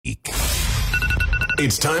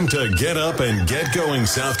It's time to get up and get going,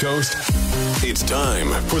 South Coast. It's time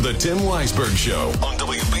for the Tim Weisberg Show on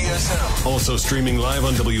WBSM. Also streaming live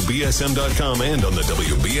on WBSM.com and on the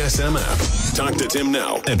WBSM app. Talk to Tim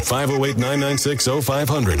now at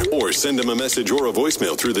 508-996-0500 or send him a message or a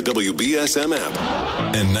voicemail through the WBSM app.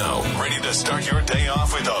 And now, ready to start your day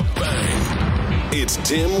off with a bang. It's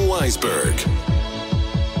Tim Weisberg.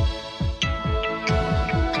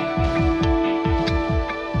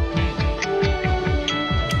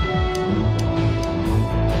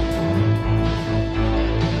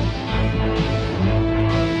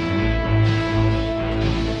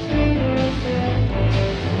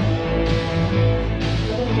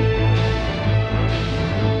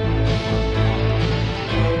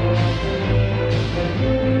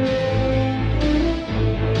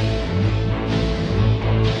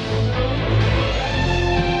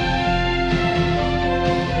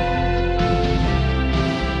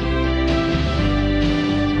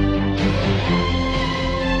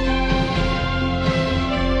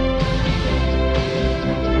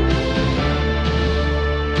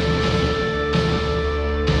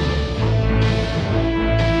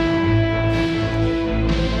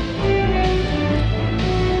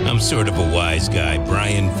 Sort of a wise guy.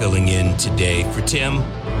 Brian filling in today for Tim.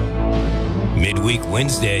 Midweek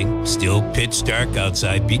Wednesday, still pitch dark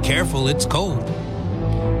outside. Be careful, it's cold.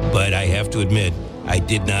 But I have to admit, I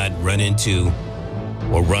did not run into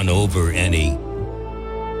or run over any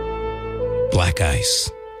black ice.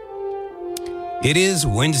 It is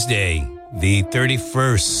Wednesday, the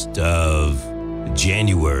 31st of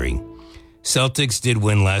January. Celtics did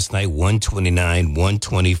win last night,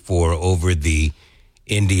 129-124 over the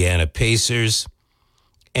Indiana Pacers.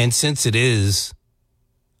 And since it is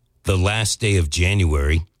the last day of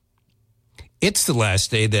January, it's the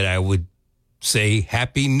last day that I would say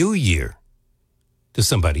Happy New Year to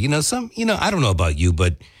somebody. I don't know about you,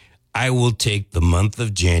 but I will take the month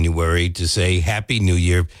of January to say Happy New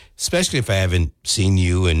Year, especially if I haven't seen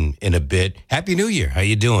you in a bit. Happy New Year. How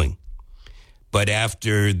you doing? But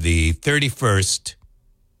after the 31st,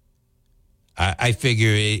 I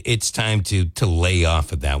figure it's time to lay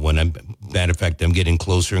off of that one. Matter of fact, I'm getting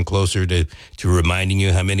closer and closer to reminding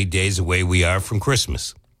you how many days away we are from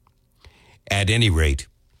Christmas. At any rate,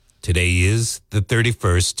 today is the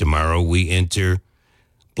 31st. Tomorrow we enter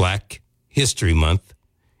Black History Month,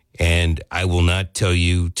 and I will not tell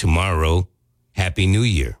you tomorrow Happy New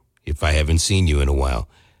Year if I haven't seen you in a while.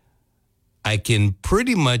 I can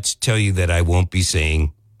pretty much tell you that I won't be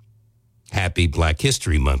saying Happy Black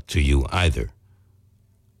History Month to you either.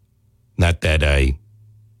 Not that I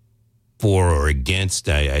for or against.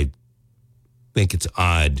 I think it's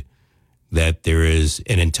odd that there is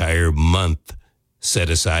an entire month set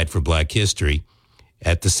aside for Black history.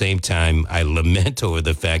 At the same time, I lament over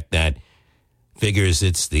the fact that figures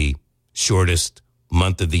it's the shortest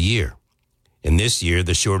month of the year. And this year,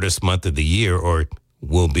 the shortest month of the year, or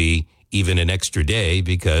will be even an extra day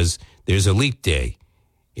because there's a leap day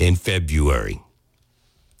in February.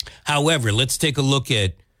 However, let's take a look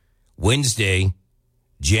at Wednesday,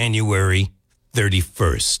 January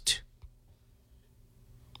 31st.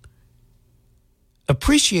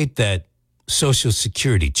 Appreciate that Social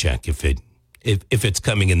Security check if it's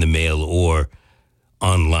coming in the mail or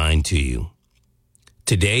online to you.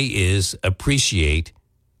 Today is Appreciate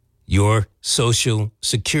Your Social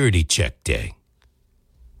Security Check Day.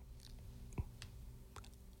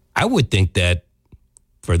 I would think that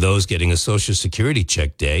for those getting a Social Security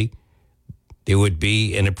check day, there would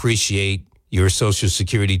be an Appreciate Your Social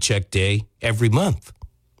Security check day every month.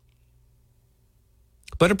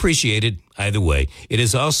 But appreciate it either way. It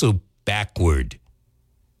is also Backward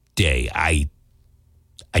Day. I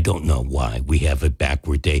don't know why we have a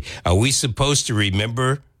Backward Day. Are we supposed to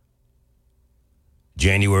remember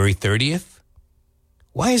January 30th?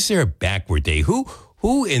 Why is there a Backward Day?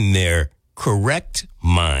 Who in their correct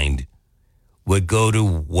mind would go to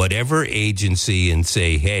whatever agency and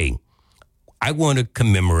say, hey, I want to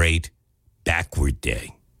commemorate Backward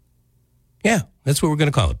Day. Yeah, that's what we're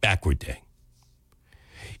going to call it, Backward Day.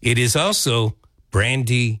 It is also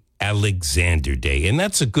Brandy Alexander Day, and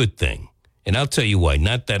that's a good thing. And I'll tell you why.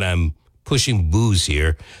 Not that I'm pushing booze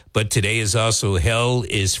here, but today is also Hell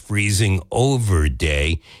is Freezing Over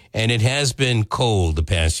Day, and it has been cold the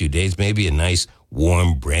past few days. Maybe a nice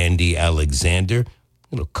warm Brandy Alexander, a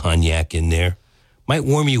little cognac in there, might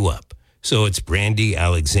warm you up. So it's Brandy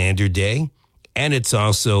Alexander Day, and it's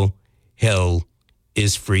also Hell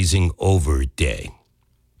is Freezing Over Day.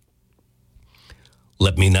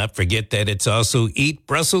 Let me not forget that it's also Eat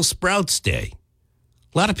Brussels Sprouts Day.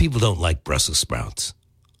 A lot of people don't like Brussels sprouts.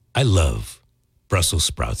 I love Brussels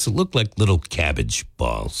sprouts. It looked like little cabbage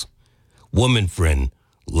balls. Woman friend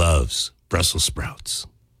loves Brussels sprouts.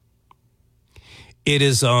 It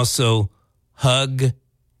is also Hug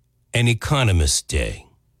an Economist Day.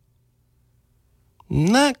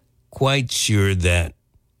 Not quite sure that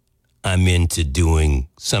I'm into doing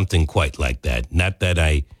something quite like that. Not that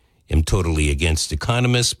I am totally against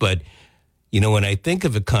economists, but, when I think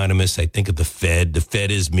of economists, I think of the Fed. The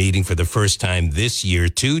Fed is meeting for the first time this year,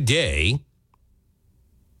 today.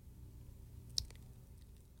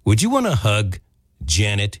 Would you want to hug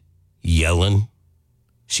Janet Yellen?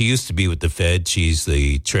 She used to be with the Fed. She's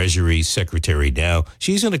the Treasury Secretary now.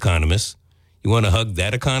 She's an economist. You want to hug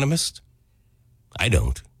that economist? I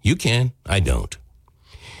don't. You can. I don't.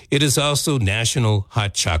 It is also National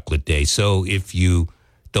Hot Chocolate Day. So if you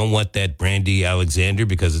don't want that Brandy Alexander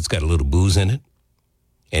because it's got a little booze in it,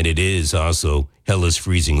 and it is also Hella's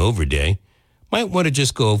Freezing Over Day, might want to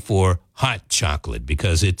just go for hot chocolate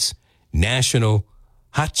because it's National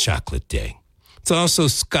Hot Chocolate Day. It's also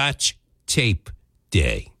Scotch Tape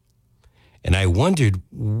Day. And I wondered,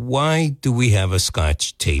 why do we have a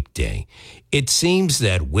Scotch Tape Day? It seems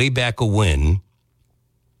that way back when,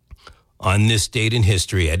 on this date in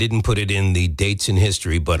history, I didn't put it in the dates in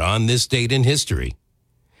history, but on this date in history,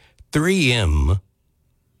 3M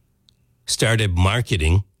started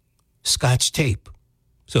marketing Scotch tape.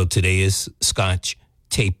 So today is Scotch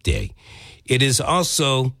Tape Day. It is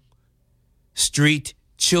also Street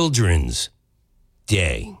Children's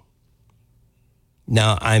Day.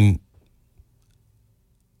 Now, I'm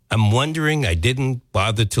wondering, I didn't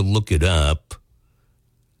bother to look it up.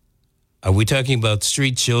 Are we talking about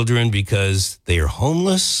street children because they are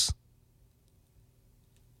homeless?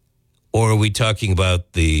 Or are we talking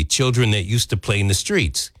about the children that used to play in the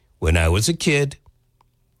streets? When I was a kid,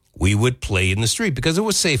 we would play in the street because it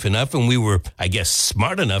was safe enough, and we were, I guess,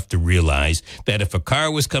 smart enough to realize that if a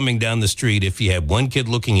car was coming down the street, if you had one kid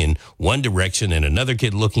looking in one direction and another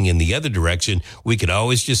kid looking in the other direction, we could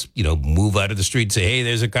always just, move out of the street and say, hey,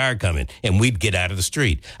 there's a car coming, and we'd get out of the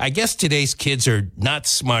street. I guess today's kids are not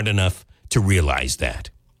smart enough to realize that.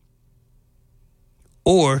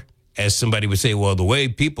 Or, as somebody would say, well, the way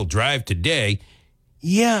people drive today,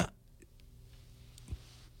 yeah,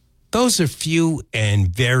 those are few and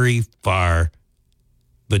very far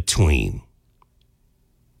between.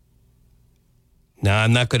 Now,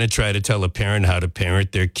 I'm not going to try to tell a parent how to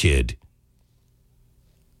parent their kid.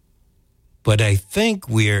 But I think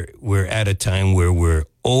we're at a time where we're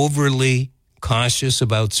overly cautious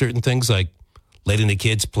about certain things, like letting the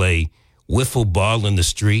kids play wiffle ball in the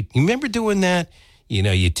street. You remember doing that?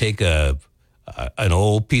 You take an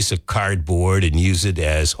old piece of cardboard and use it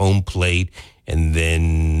as home plate, and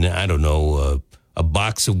then, I don't know, a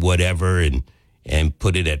box of whatever, and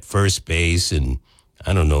put it at first base, and,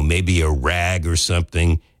 I don't know, maybe a rag or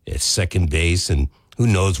something at second base, and who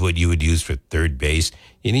knows what you would use for third base.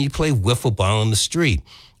 You play wiffle ball in the street.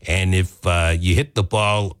 And if you hit the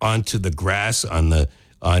ball onto the grass on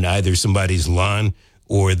either somebody's lawn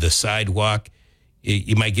or the sidewalk,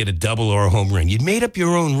 you might get a double or a home run. You made up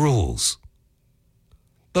your own rules.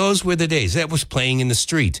 Those were the days. That was playing in the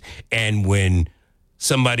street. And when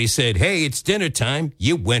somebody said, hey, it's dinner time,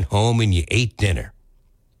 you went home and you ate dinner.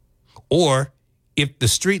 Or if the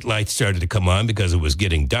street lights started to come on because it was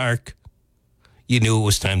getting dark, you knew it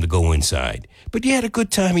was time to go inside. But you had a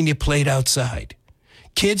good time and you played outside.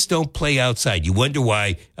 Kids don't play outside. You wonder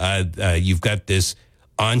why you've got this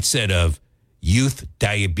onset of youth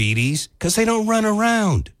diabetes, because they don't run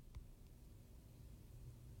around.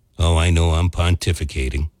 Oh, I know I'm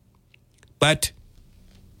pontificating. But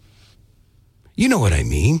you know what I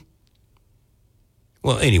mean.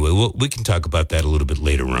 Well, anyway, we can talk about that a little bit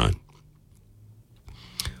later on.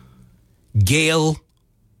 Gail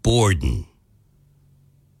Borden.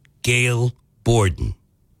 Gail Borden.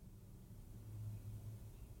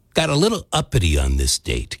 Got a little uppity on this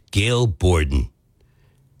date. Gail Borden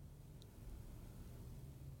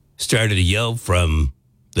started to yell from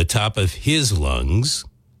the top of his lungs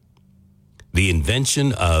the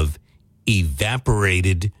invention of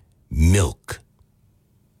evaporated milk.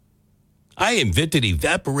 I invented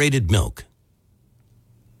evaporated milk.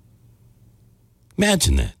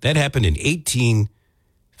 Imagine that. That happened in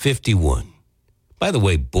 1851. By the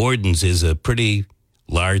way, Borden's is a pretty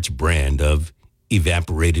large brand of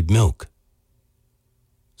evaporated milk.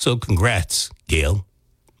 So congrats, Gail.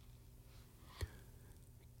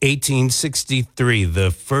 1863, the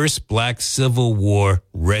first Black Civil War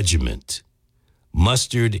regiment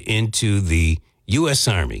mustered into the U.S.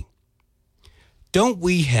 Army. Don't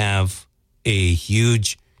we have a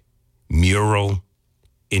huge mural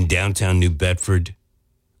in downtown New Bedford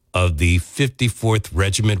of the 54th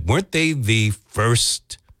Regiment. Weren't they the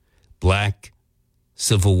first black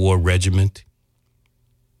Civil War regiment?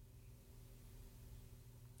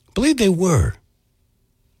 I believe they were.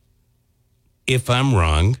 If I'm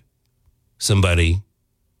wrong, somebody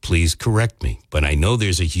please correct me. But I know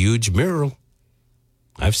there's a huge mural.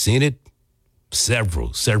 I've seen it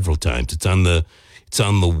several times. It's on the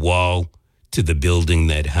wall to the building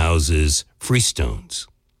that houses Freestones.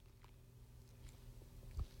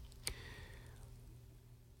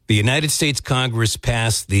 The United States Congress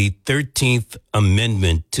passed the 13th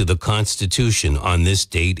Amendment to the Constitution on this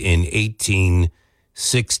date in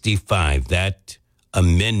 1865. That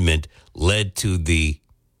amendment led to the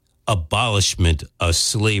abolishment of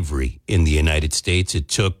slavery in the United States. It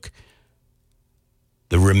took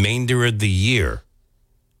the remainder of the year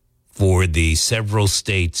for the several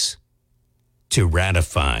states to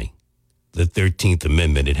ratify the 13th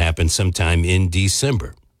Amendment. It happened sometime in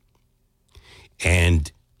December.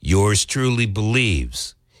 And yours truly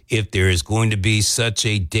believes if there is going to be such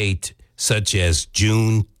a date such as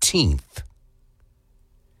Juneteenth,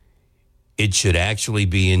 it should actually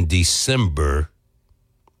be in December,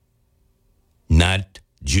 not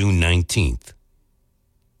June 19th.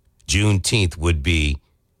 Juneteenth would be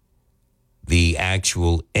the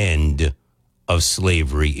actual end of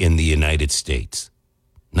slavery in the United States,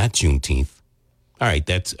 not Juneteenth. All right,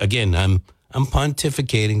 that's, again, I'm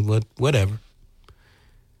pontificating, whatever.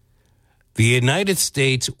 The United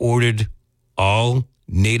States ordered all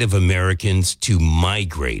Native Americans to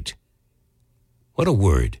migrate. What a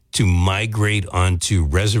word. To migrate onto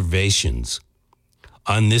reservations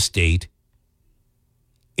on this date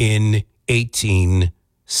in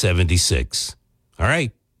 1876. All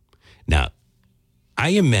right. Now, I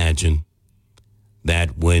imagine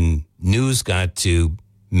that when news got to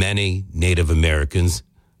many Native Americans,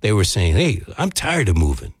 they were saying, hey, I'm tired of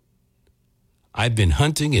moving. I've been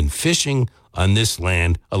hunting and fishing on this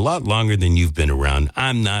land a lot longer than you've been around.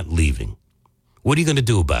 I'm not leaving. What are you going to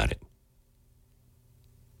do about it?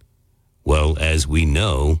 Well, as we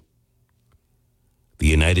know, the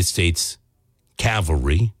United States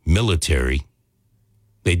cavalry, military,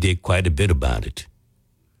 they did quite a bit about it.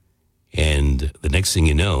 And the next thing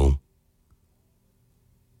you know,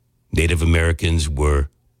 Native Americans were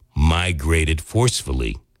migrated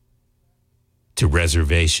forcefully to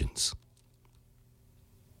reservations.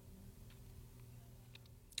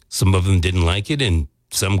 Some of them didn't like it, and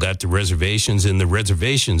some got to reservations, and the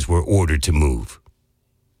reservations were ordered to move.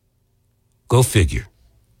 Go figure.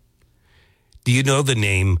 Do you know the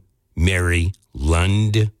name Mary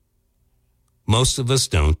Lund? Most of us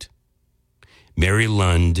don't. Mary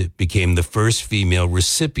Lund became the first female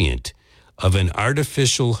recipient of an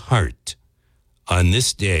artificial heart on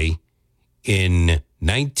this day in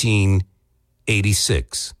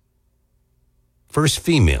 1986. First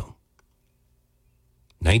female,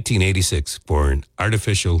 1986, for an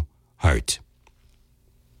artificial heart.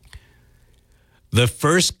 The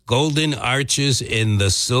first golden arches in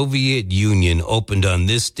the Soviet Union opened on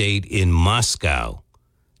this date in Moscow,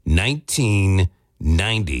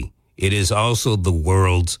 1990. It is also the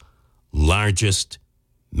world's largest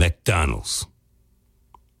McDonald's.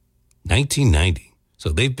 1990. So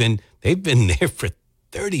they've been there for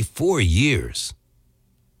 34 years.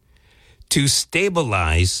 To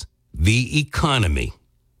stabilize the economy,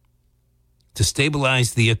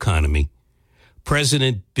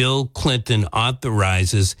 President Bill Clinton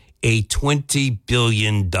authorizes a $20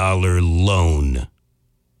 billion loan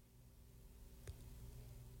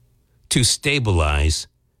to stabilize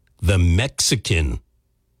the Mexican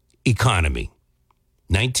economy.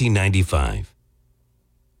 1995.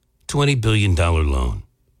 $20 billion loan.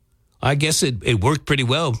 I guess it worked pretty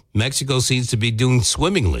well. Mexico seems to be doing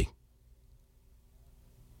swimmingly.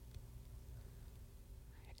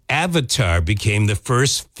 Avatar became the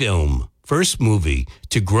first movie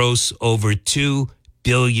to gross over $2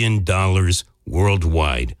 billion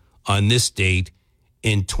worldwide on this date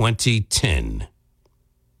in 2010.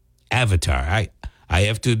 Avatar. I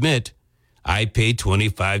have to admit, I paid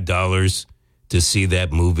 $25 to see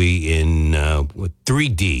that movie in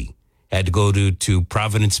 3D. Had to go to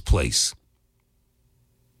Providence Place.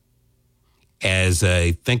 As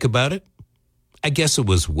I think about it, I guess it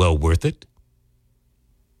was well worth it.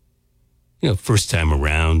 You know, first time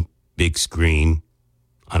around, big screen,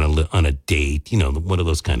 on a date, you know, one of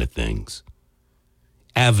those kind of things.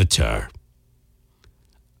 Avatar.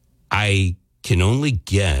 I can only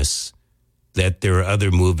guess that there are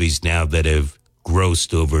other movies now that have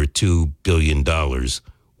grossed over $2 billion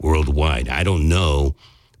worldwide. I don't know,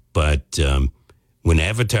 but when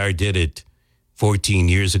Avatar did it 14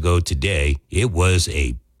 years ago today, it was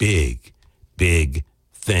a big, big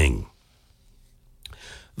thing.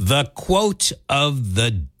 The quote of the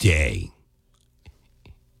day.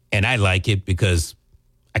 And I like it because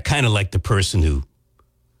I kind of like the person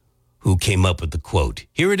who came up with the quote.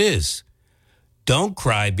 Here it is. Don't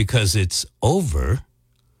cry because it's over.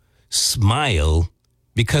 Smile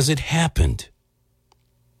because it happened.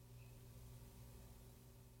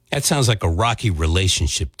 That sounds like a rocky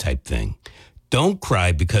relationship type thing. Don't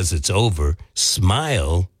cry because it's over.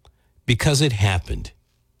 Smile because it happened.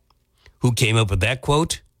 Who came up with that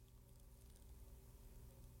quote?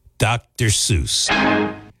 Dr. Seuss.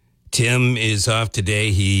 Tim is off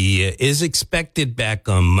today. He is expected back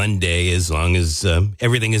on Monday as long as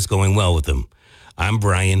everything is going well with him. I'm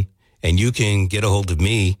Brian, and you can get a hold of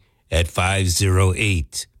me at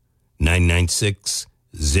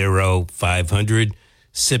 508-996-0500,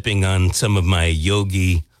 sipping on some of my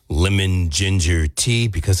Yogi lemon ginger tea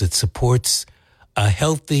because it supports a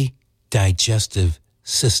healthy digestive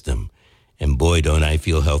system. And boy, don't I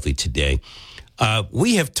feel healthy today.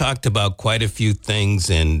 We have talked about quite a few things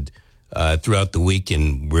and throughout the week,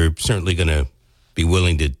 and we're certainly going to be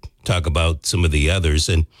willing to talk about some of the others.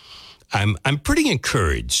 And I'm pretty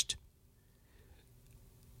encouraged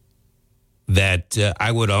that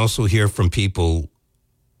I would also hear from people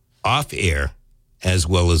off air as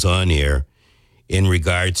well as on air in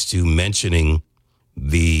regards to mentioning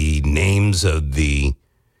the names of the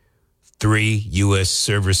 3 U.S.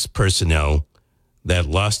 service personnel that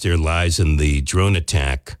lost their lives in the drone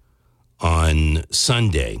attack on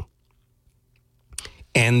Sunday.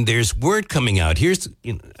 And there's word coming out.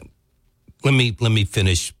 Let me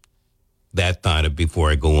finish that thought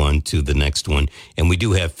before I go on to the next one. And we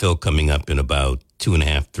do have Phil coming up in about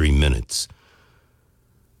 2.5, 3 minutes.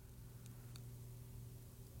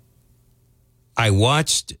 I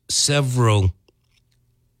watched several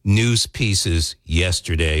news pieces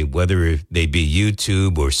yesterday, whether they be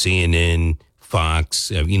YouTube or CNN,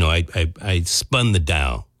 Fox. I spun the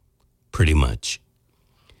dial pretty much.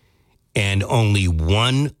 And only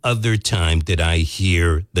one other time did I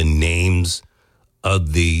hear the names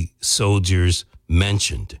of the soldiers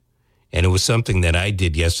mentioned. And it was something that I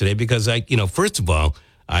did yesterday because first of all,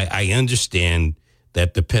 I understand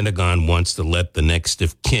that the Pentagon wants to let the next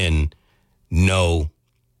of kin know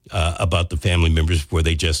about the family members before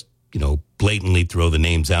they just, blatantly throw the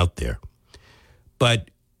names out there. But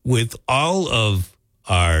with all of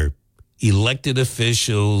our elected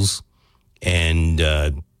officials and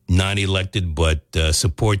non-elected but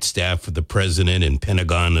support staff for the president and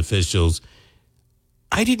Pentagon officials,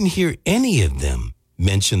 I didn't hear any of them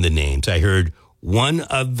mention the names. I heard one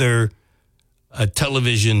other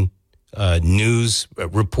television news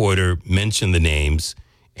reporter mention the names,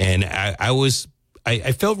 and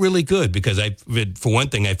I felt really good because for one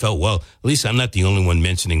thing, I felt, well, at least I'm not the only one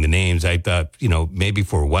mentioning the names. I thought, maybe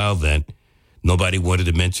for a while that nobody wanted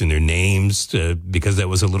to mention their names because that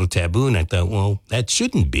was a little taboo. And I thought, well, that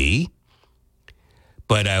shouldn't be.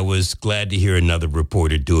 But I was glad to hear another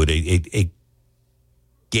reporter do it. It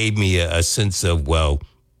gave me a sense of, well,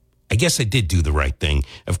 I guess I did do the right thing.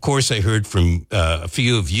 Of course, I heard from a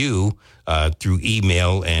few of you through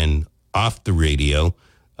email and off the radio.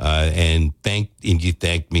 And you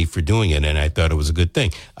thanked me for doing it, and I thought it was a good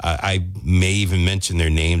thing. I may even mention their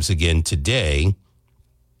names again today,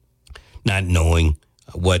 not knowing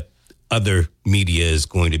what other media is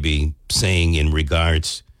going to be saying in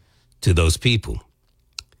regards to those people.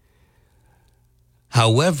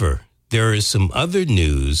 However, there is some other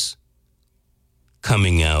news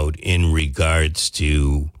coming out in regards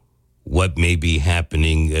to what may be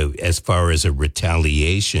happening as far as a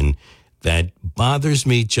retaliation that bothers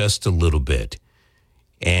me just a little bit.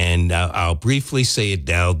 And I'll briefly say it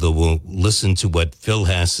now, though we'll listen to what Phil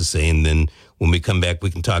has to say, and then when we come back,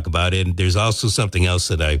 we can talk about it. And there's also something else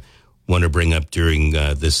that I want to bring up during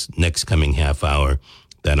this next coming half hour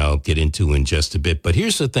that I'll get into in just a bit. But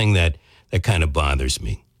here's the thing that kind of bothers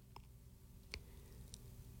me.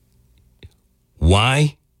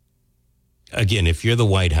 Why, again, if you're the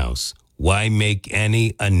White House, why make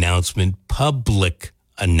any public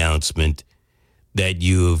announcement that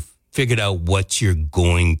you've figured out what you're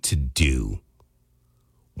going to do?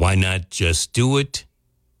 Why not just do it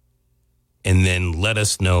and then let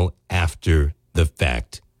us know after the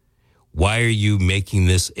fact? Why are you making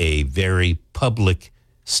this a very public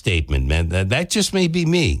statement, man? That just may be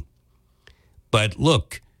me. But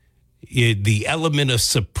look, the element of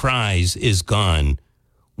surprise is gone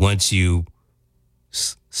once you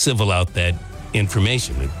civil out that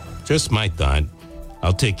information. Just my thought.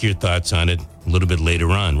 I'll take your thoughts on it a little bit later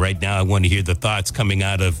on. Right now, I want to hear the thoughts coming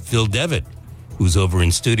out of Phil Devitt, who's over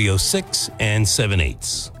in Studio 6 and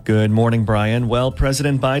 7/8. Good morning, Brian. Well,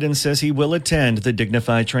 President Biden says he will attend the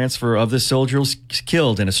dignified transfer of the soldiers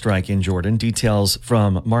killed in a strike in Jordan. Details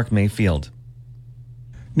from Mark Mayfield.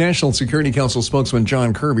 National Security Council spokesman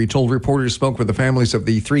John Kirby told reporters spoke with the families of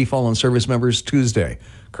the 3 fallen service members Tuesday.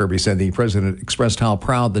 Kirby said the president expressed how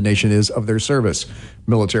proud the nation is of their service.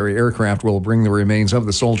 Military aircraft will bring the remains of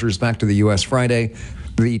the soldiers back to the U.S. Friday.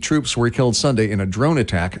 The troops were killed Sunday in a drone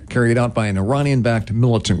attack carried out by an Iranian-backed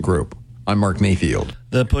militant group. I'm Mark Mayfield.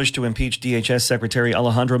 The push to impeach DHS Secretary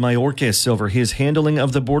Alejandro Mayorkas over his handling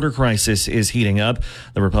of the border crisis is heating up.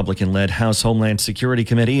 The Republican-led House Homeland Security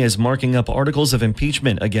Committee is marking up articles of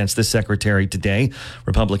impeachment against the secretary today.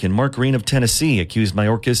 Republican Mark Green of Tennessee accused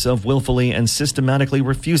Mayorkas of willfully and systematically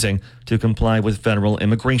refusing to comply with federal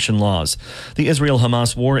immigration laws. The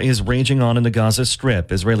Israel-Hamas war is raging on in the Gaza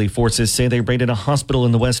Strip. Israeli forces say they raided a hospital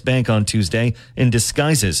in the West Bank on Tuesday in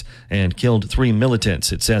disguises and killed 3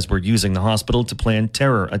 militants. It says we're using the hospital to plan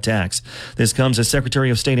terror attacks. This comes as Secretary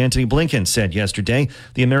of State Antony Blinken said yesterday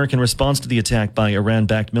the American response to the attack by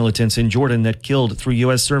Iran-backed militants in Jordan that killed 3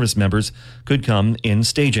 U.S. service members could come in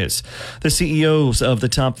stages. The CEOs of the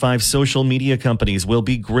top 5 social media companies will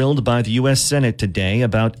be grilled by the U.S. Senate today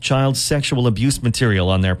about child sexual abuse material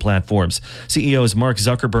on their platforms. CEOs Mark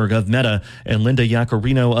Zuckerberg of Meta and Linda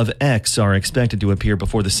Yaccarino of X are expected to appear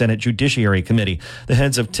before the Senate Judiciary Committee. The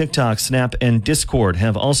heads of TikTok, Snap, and Discord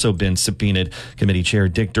have also been subpoenaed. Committee Chair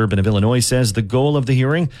Dick Durbin of Illinois says the goal of the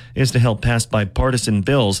hearing is to help pass bipartisan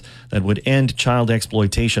bills that would end child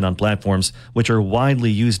exploitation on platforms which are widely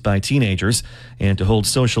used by teenagers and to hold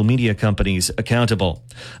social media companies accountable.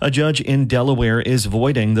 A judge in Delaware is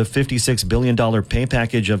voiding the $56 billion pay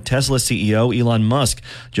package of Tesla CEO Elon Musk.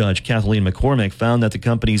 Judge Kathleen McCormick found that the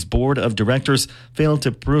company's board of directors failed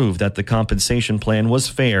to prove that the compensation plan was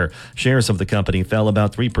fair. Shares of the company fell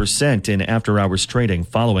about 3% in after-hours trading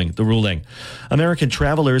following the ruling. American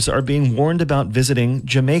travelers are being warned about visiting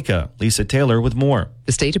Jamaica. Lisa Taylor with more.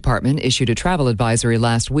 The State Department issued a travel advisory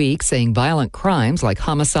last week saying violent crimes like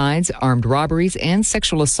homicides, armed robberies, and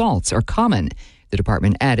sexual assaults are common. The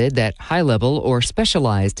department added that high-level or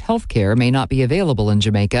specialized health care may not be available in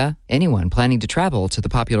Jamaica. Anyone planning to travel to the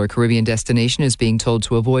popular Caribbean destination is being told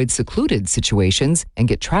to avoid secluded situations and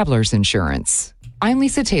get traveler's insurance. I'm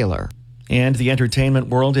Lisa Taylor. And the entertainment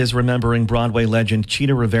world is remembering Broadway legend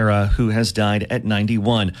Cheetah Rivera, who has died at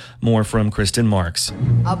 91. More from Kristen Marks.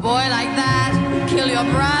 A boy like that, kill your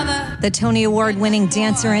brother. The Tony Award-winning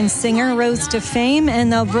dancer and singer rose to fame in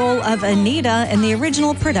the role of Anita in the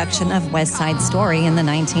original production of West Side Story in the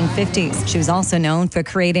 1950s. She was also known for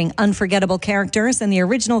creating unforgettable characters in the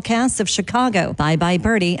original cast of Chicago, Bye Bye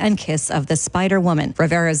Birdie, and Kiss of the Spider Woman.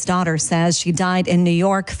 Rivera's daughter says she died in New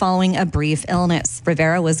York following a brief illness.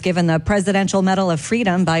 Rivera was given the Presidential Medal of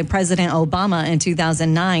Freedom by President Obama in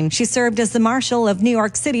 2009. She served as the Marshal of New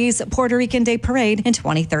York City's Puerto Rican Day Parade in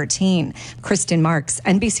 2013. Kristen Marks,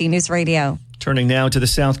 NBC News Radio. Turning now to the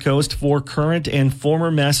South Coast, 4 current and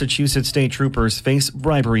former Massachusetts state troopers face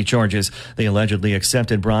bribery charges. They allegedly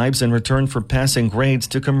accepted bribes in return for passing grades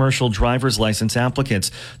to commercial driver's license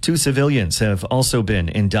applicants. 2 civilians have also been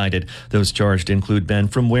indicted. Those charged include men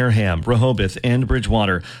from Wareham, Rehoboth, and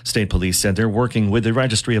Bridgewater. State police said they're working with the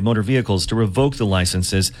Registry of Motor Vehicles to revoke the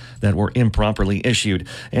licenses that were improperly issued.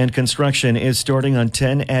 And construction is starting on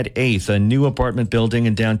 10 at 8th, a new apartment building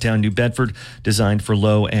in downtown New Bedford designed for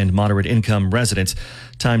low and moderate income residents.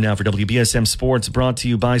 Time now for WBSM Sports, brought to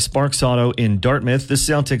you by Sparks Auto in Dartmouth. The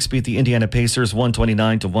Celtics beat the Indiana Pacers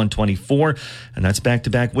 129-124, and that's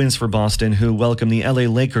back-to-back wins for Boston, who welcome the LA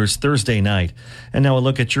Lakers Thursday night. And now a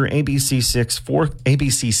look at your ABC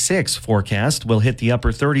 6 forecast. We'll hit the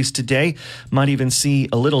upper 30s today. Might even see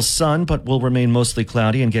a little sun, but will remain mostly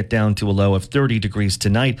cloudy and get down to a low of 30 degrees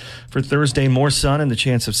tonight. For Thursday, more sun and the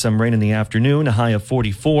chance of some rain in the afternoon, a high of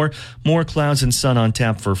 44. More clouds and sun on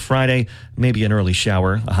tap for Friday. Maybe an early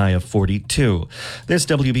shower, a high of 42. This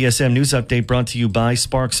WBSM News Update brought to you by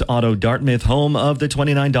Sparks Auto Dartmouth, home of the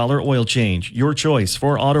 $29 oil change. Your choice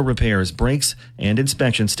for auto repairs, brakes, and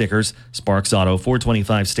inspection stickers. Sparks Auto,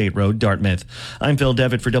 425 State Road, Dartmouth. I'm Phil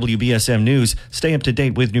Devitt for WBSM News. Stay up to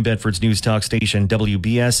date with New Bedford's news talk station,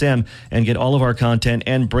 WBSM, and get all of our content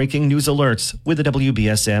and breaking news alerts with the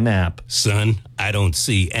WBSM app. Sun, I don't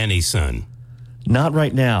see any sun. Not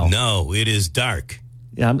right now. No, it is dark.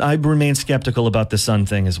 Yeah, I remain skeptical about the sun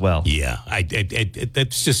thing as well. Yeah,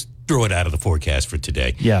 let's just throw it out of the forecast for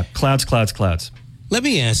today. Yeah, clouds. Let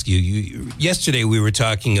me ask you, yesterday we were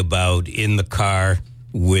talking about in the car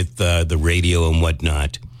with the radio and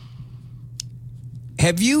whatnot.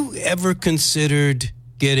 Have you ever considered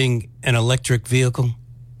getting an electric vehicle?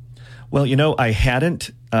 Well, I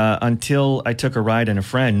hadn't until I took a ride in a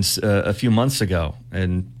friend's a few months ago.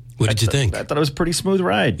 And what did you think? I thought it was a pretty smooth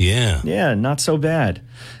ride. Yeah. Yeah, not so bad.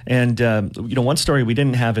 And, one story we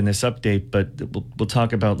didn't have in this update, but we'll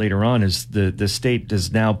talk about later on is the state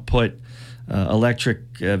has now put electric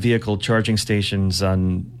vehicle charging stations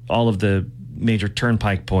on all of the major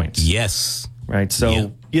turnpike points. Yes. Right.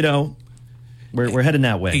 So, we're heading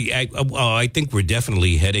that way. I think we're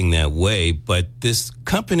definitely heading that way. But this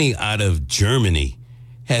company out of Germany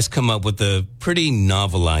has come up with a pretty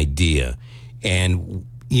novel idea. And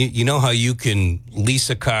you know how you can lease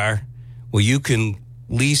a car? Well, you can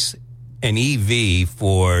lease an EV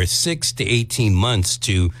for 6 to 18 months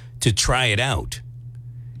to try it out.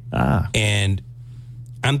 And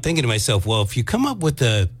I'm thinking to myself, well, if you come up with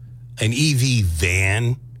an EV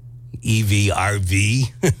van, EV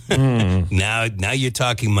RV, now you're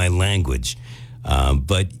talking my language.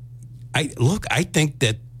 But I think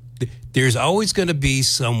that there's always going to be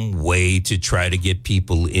some way to try to get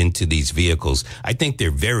people into these vehicles. I think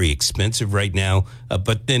they're very expensive right now,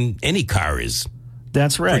 but then any car is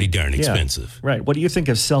pretty darn expensive. Right. What do you think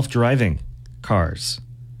of self-driving cars?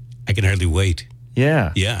 I can hardly wait.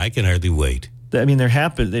 Yeah. Yeah, I can hardly wait. I mean, they're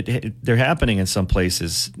happening in some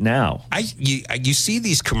places now. You see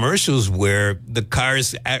these commercials where the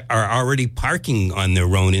cars are already parking on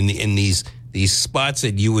their own in these spots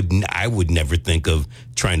that I would never think of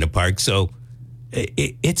trying to park. So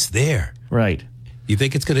it's there. Right. You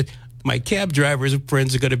think it's going to... My cab drivers and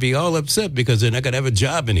friends are going to be all upset because they're not going to have a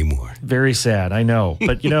job anymore. Very sad, I know.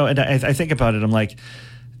 But, and I think about it, I'm like,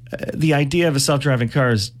 the idea of a self-driving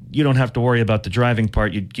car is you don't have to worry about the driving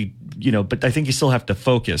part. But I think you still have to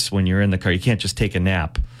focus when you're in the car. You can't just take a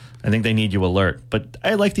nap. I think they need you alert. But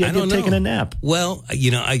I like the idea of taking a nap. Well,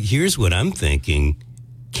 here's what I'm thinking.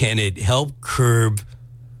 Can it help curb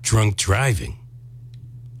drunk driving?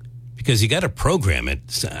 Because you got to program it.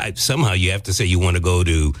 Somehow you have to say you want to go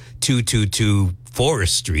to 222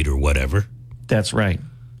 Forest Street or whatever. That's right.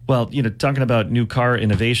 Well, talking about new car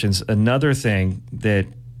innovations, another thing that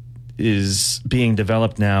is being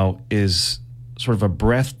developed now is sort of a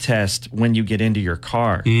breath test when you get into your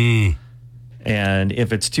car. And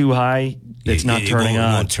if it's too high, it's not turning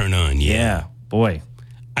on. It won't turn on, yeah. Boy.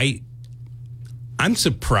 I'm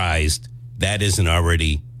surprised that isn't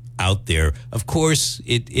already out there. Of course,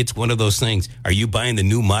 it's one of those things. Are you buying the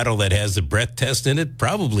new model that has the breath test in it?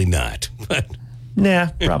 Probably not. But nah,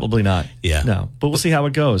 probably not. Yeah. No, but we'll see how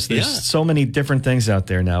it goes. There's so many different things out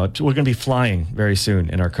there now. We're going to be flying very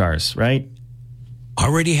soon in our cars, right?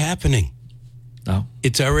 Already happening. Oh.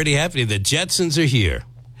 It's already happening. The Jetsons are here.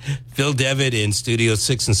 Phil Devitt in Studio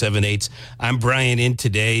 6 and 7/8. I'm Brian in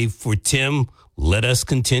today for Tim. Let us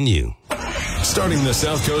continue. Starting the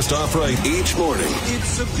South Coast off right each morning.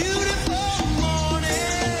 It's a beautiful morning.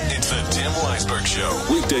 It's the Tim Weisberg Show.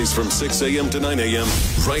 Weekdays from 6 a.m. to 9 a.m.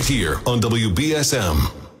 right here on WBSM.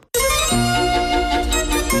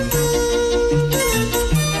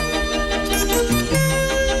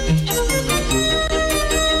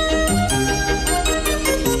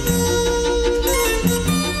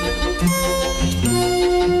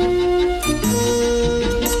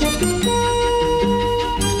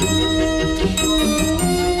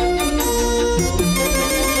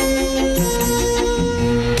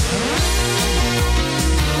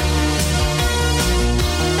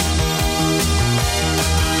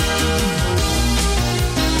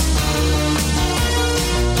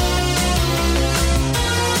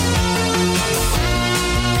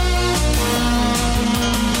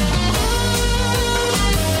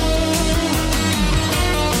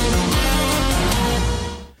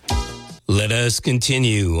 Let us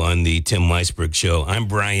continue on the Tim Weisberg Show. I'm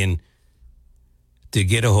Brian. To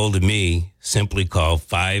get a hold of me, simply call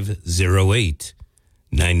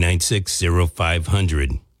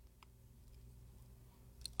 508-996-0500.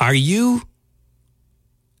 Are you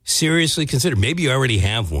seriously considering, maybe you already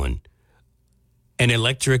have one, an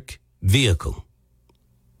electric vehicle?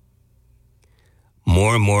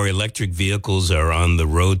 More and more electric vehicles are on the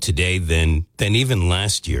road today than even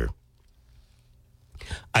last year.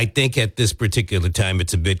 I think at this particular time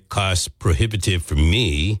it's a bit cost prohibitive for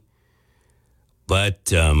me, but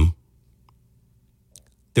there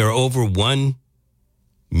are over 1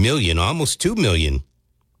 million, almost 2 million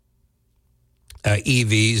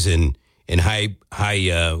EVs and high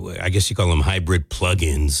I guess you call them hybrid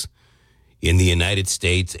plug-ins in the United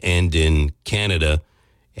States and in Canada,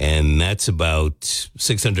 and that's about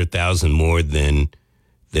 600,000 more than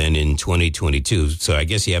in 2022. So I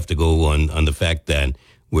guess you have to go on the fact that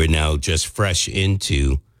we're now just fresh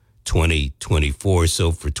into 2024.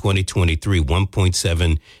 So for 2023,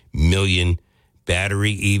 1.7 million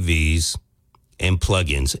battery EVs and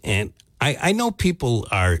plug-ins. And I know people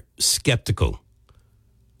are skeptical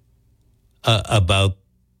about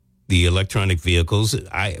the electronic vehicles.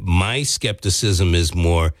 My skepticism is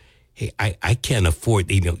more, hey, I can't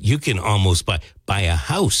afford, you can almost buy a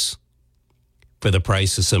house for the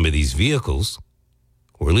price of some of these vehicles,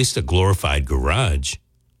 or at least a glorified garage.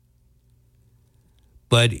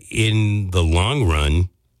 But in the long run,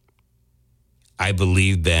 I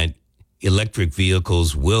believe that electric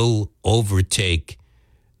vehicles will overtake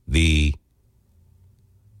the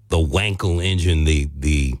Wankel engine,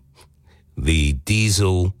 the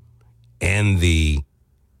diesel and the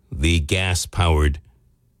gas-powered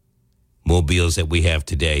mobiles that we have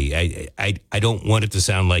today. I don't want it to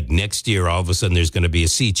sound like next year all of a sudden there's going to be a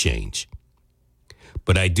sea change.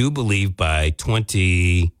 But I do believe by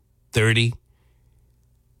 2030,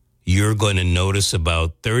 you're going to notice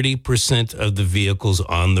about 30% of the vehicles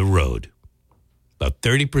on the road. About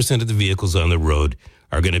 30% of the vehicles on the road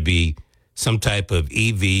are going to be some type of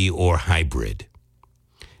EV or hybrid.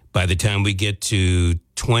 By the time we get to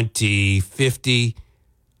 2050,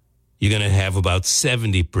 you're going to have about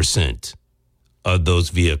 70% of those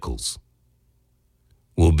vehicles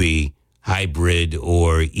will be hybrid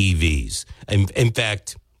or EVs. In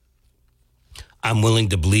fact, I'm willing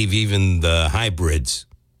to believe even the hybrids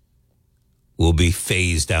will be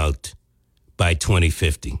phased out by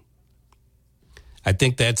 2050. I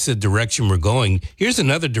think that's the direction we're going. Here's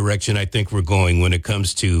another direction I think we're going when it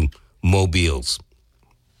comes to mobiles.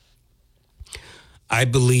 I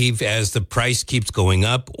believe as the price keeps going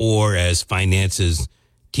up or as finances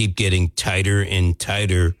keep getting tighter and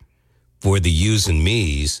tighter for the yous and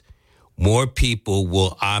me's, more people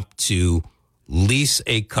will opt to lease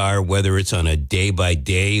a car, whether it's on a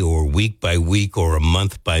day-by-day or week-by-week or a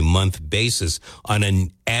month-by-month basis, on an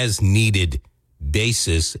as-needed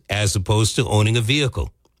basis as opposed to owning a vehicle.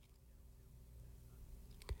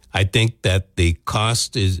 I think that the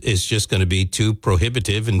cost is just going to be too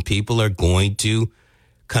prohibitive, and people are going to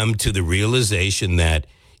come to the realization that,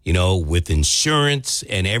 with insurance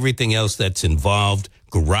and everything else that's involved,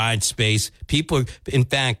 garage space, people, in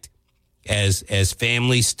fact, as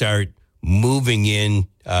families start moving in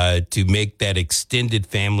to make that extended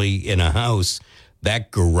family in a house,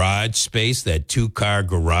 that garage space, that 2-car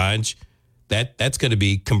garage, that's going to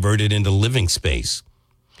be converted into living space.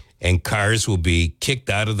 And cars will be kicked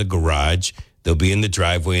out of the garage. They'll be in the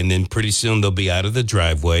driveway, and then pretty soon they'll be out of the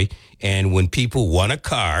driveway. And when people want a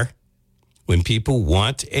car,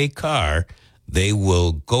 they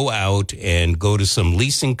will go out and go to some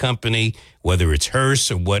leasing company, whether it's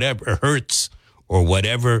Hertz or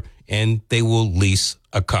whatever, and they will lease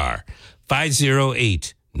a car.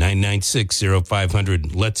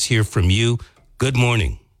 508-996-0500. Let's hear from you. Good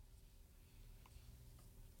morning.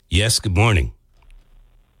 Yes, good morning.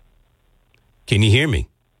 Can you hear me?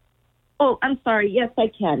 Oh, I'm sorry. Yes, I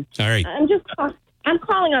can. All right. I'm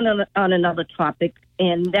calling on another topic,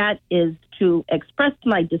 and that is to express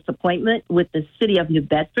my disappointment with the city of New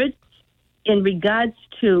Bedford in regards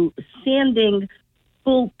to sanding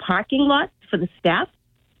full parking lots for the staff.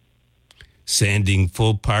 Sanding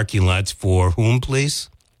full parking lots for whom, please?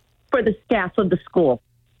 For the staff of the school.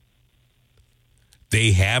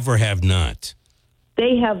 They have or have not?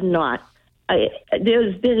 They have not.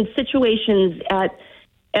 There's been situations at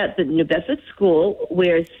the New Bedford school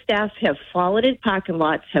where staff have fallen in parking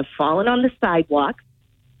lots, have fallen on the sidewalk,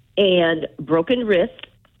 and broken wrists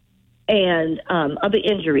and other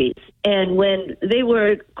injuries. And when they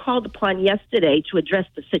were called upon yesterday to address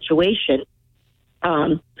the situation,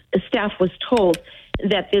 staff was told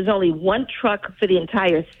that there's only one truck for the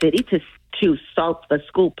entire city to salt the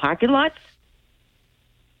school parking lots.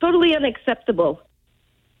 Totally unacceptable.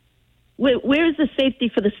 Where is the safety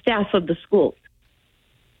for the staff of the schools?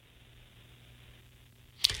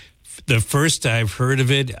 The first I've heard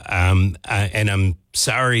of it, and I'm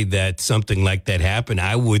sorry that something like that happened.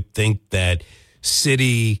 I would think that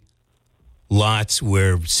city lots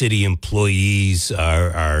where city employees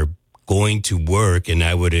are going to work, and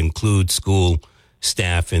I would include school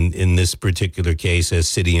staff in this particular case as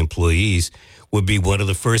city employees, would be one of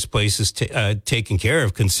the first places taken care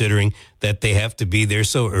of, considering that they have to be there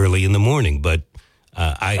so early in the morning. But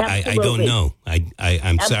I don't know.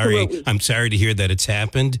 I'm sorry. I'm sorry to hear that it's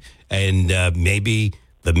happened, and maybe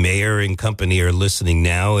the mayor and company are listening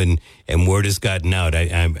now, and word has gotten out.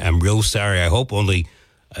 I'm real sorry. I hope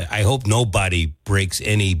nobody breaks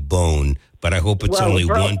any bone, but I hope it's only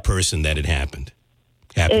one person that it happened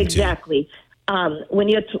exactly. to. When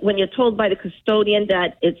you're told by the custodian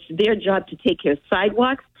that it's their job to take care of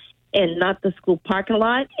sidewalks and not the school parking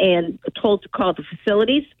lot, and told to call the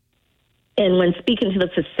facilities, And when speaking to the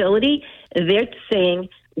facility, they're saying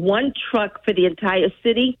one truck for the entire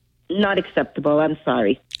city, not acceptable. I'm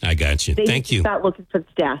sorry. I got you. They Thank need to you. start looking for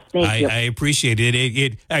staff. Thank you. I appreciate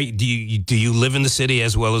it. Do you live in the city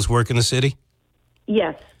as well as work in the city?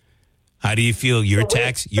 Yes. How do you feel your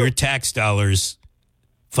tax dollars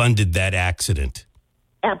funded that accident?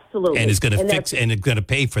 Absolutely. And it's going to fix and it's going to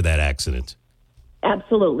pay for that accident.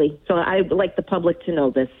 Absolutely. So I would like the public to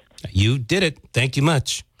know this. You did it. Thank you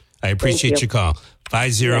much. I appreciate your call.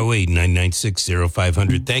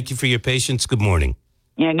 508-996-0500. Thank you for your patience. Good morning.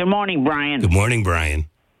 Yeah, good morning, Brian. Good morning, Brian.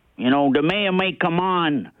 You know, the mayor may come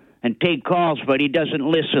on and take calls, but he doesn't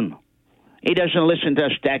listen. He doesn't listen to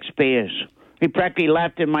us taxpayers. He practically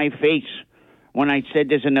laughed in my face when I said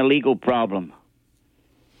there's an illegal problem.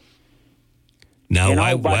 Now, you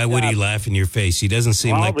know, why would he laugh in your face? He doesn't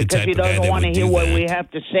seem like the type of guy that would do that. Because he doesn't want to hear what we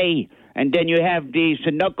have to say. And then you have these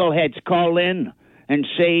knuckleheads call in and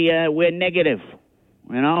say we're negative,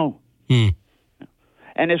 you know.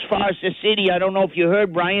 And as far as the city, I don't know if you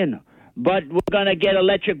heard, Brian, but we're going to get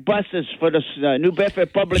electric buses for the New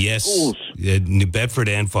Bedford public schools. Yes, New Bedford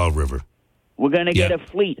and Fall River. We're going to get a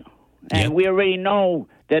fleet. And we already know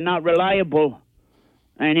they're not reliable.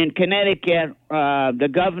 And in Connecticut, the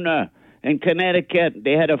governor in Connecticut,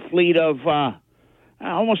 they had a fleet of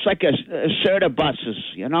almost like a Serta buses,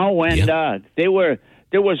 you know, and they was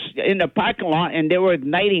in the parking lot, and they were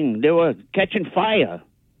igniting, they were catching fire.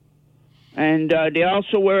 And they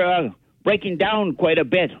also were breaking down quite a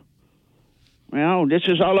bit. You know, this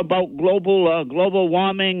is all about global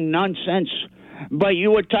warming nonsense. But you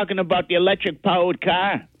were talking about the electric-powered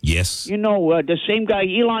car. Yes. You know, the same guy,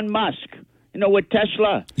 Elon Musk, you know, with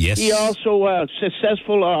Tesla. Yes. He also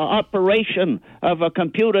successful operation of a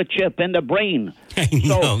computer chip in the brain. I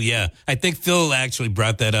know, yeah. I think Phil actually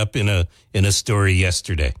brought that up in a story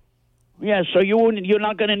yesterday. Yeah, so you're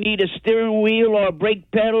not going to need a steering wheel or a brake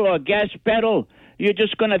pedal or a gas pedal. You're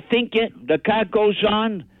just going to think it. The car goes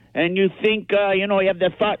on, and you think, you have the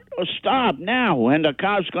thought, stop now, and the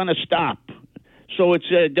car's going to stop. So it's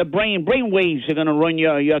the brain waves are going to run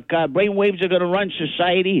your car. Brain waves are going to run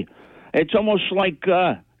society. It's almost like,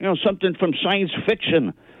 something from science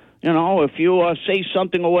fiction. You know, if you say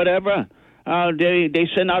something or whatever, they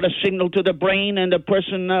send out a signal to the brain, and the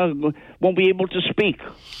person won't be able to speak.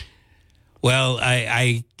 Well,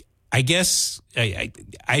 I guess I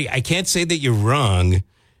can't say that you're wrong,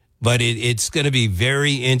 but it's going to be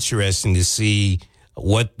very interesting to see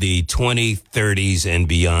what the 2030s and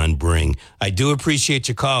beyond bring. I do appreciate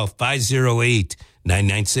your call,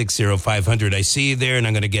 508-996-0500. I see you there, and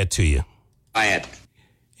I'm going to get to you. Quiet.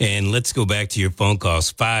 And let's go back to your phone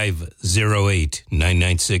calls,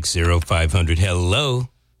 508-996-0500. Hello.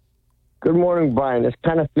 Good morning, Brian. This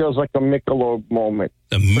kind of feels like a Michelob moment.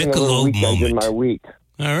 A Michelob moment in my week.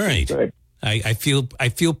 All right. Good. I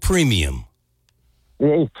feel premium.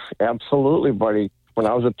 Yeah, absolutely, buddy. When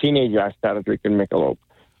I was a teenager, I started drinking Michelob.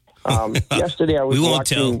 Yesterday, I was we won't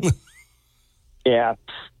watching, tell. Yeah,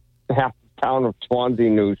 half the town of Swansea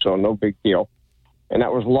knew, so no big deal. And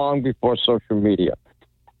that was long before social media.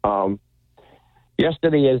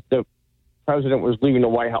 Yesterday, as the president was leaving the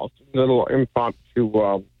White House, a little impromptu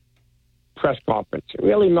press conference.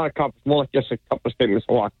 Really not a conference, more like just a couple of statements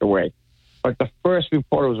and walked away. But the first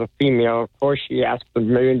reporter was a female. Of course, she asked the $1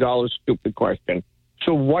 million stupid question.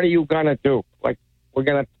 So what are you going to do? Like, we're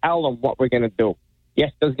going to tell them what we're going to do.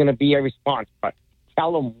 Yes, there's going to be a response, but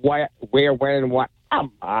tell them what, where, when, and what.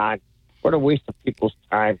 Come on. What a waste of people's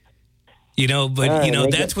time.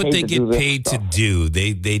 That's what they get paid to do.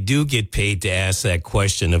 They do get paid to ask that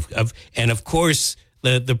question and of course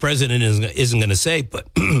the president isn't going to say, but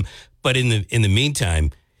but in the meantime,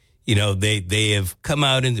 they have come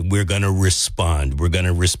out and we're going to respond. We're going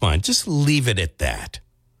to respond. Just leave it at that.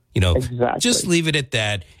 Exactly. Just leave it at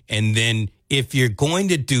that. And then if you're going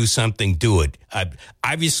to do something, do it.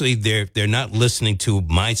 Obviously, they're not listening to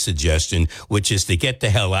my suggestion, which is to get the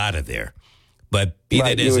hell out of there. But be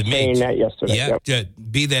that as it may, be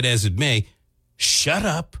that as it may, shut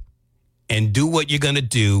up and do what you're going to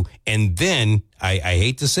do. And then, I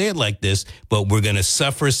hate to say it like this, but we're going to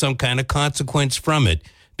suffer some kind of consequence from it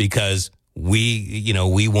because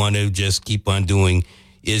we want to just keep on doing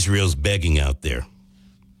Israel's begging out there.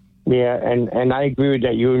 Yeah, and I agree with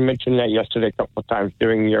that. You mentioned that yesterday a couple of times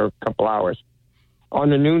during your couple hours. On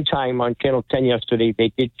the noontime on Channel 10 yesterday,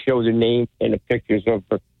 they did show the names and the pictures of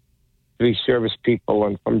the 3 service people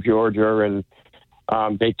and from Georgia, and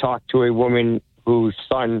they talked to a woman whose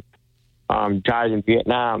son died in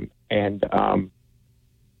Vietnam, and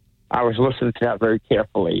I was listening to that very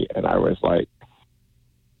carefully, and I was like,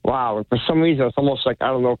 wow. And for some reason, it's almost like, I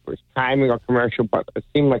don't know if it was timing or commercial, but it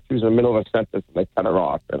seemed like she was in the middle of a sentence and they cut her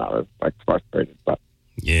off. And I was like frustrated. But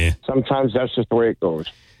yeah, sometimes that's just the way it goes.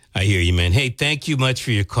 I hear you, man. Hey, thank you much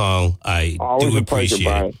for your call. I Always do a pleasure, appreciate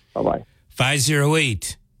Brian. it. Bye-bye.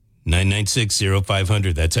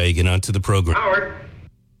 508-996-0500. That's how you get onto the program. Howard.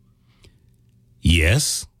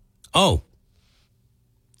 Yes. Oh,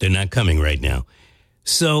 they're not coming right now.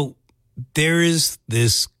 So there is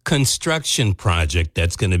this construction project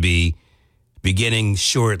that's going to be beginning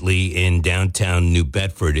shortly in downtown New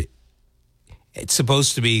Bedford. It's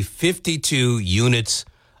supposed to be 52 units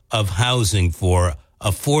of housing for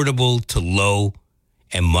affordable to low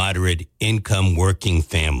and moderate income working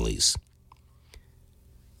families.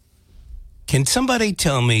 Can somebody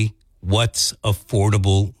tell me what's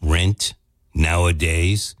affordable rent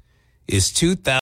nowadays? Is $2,000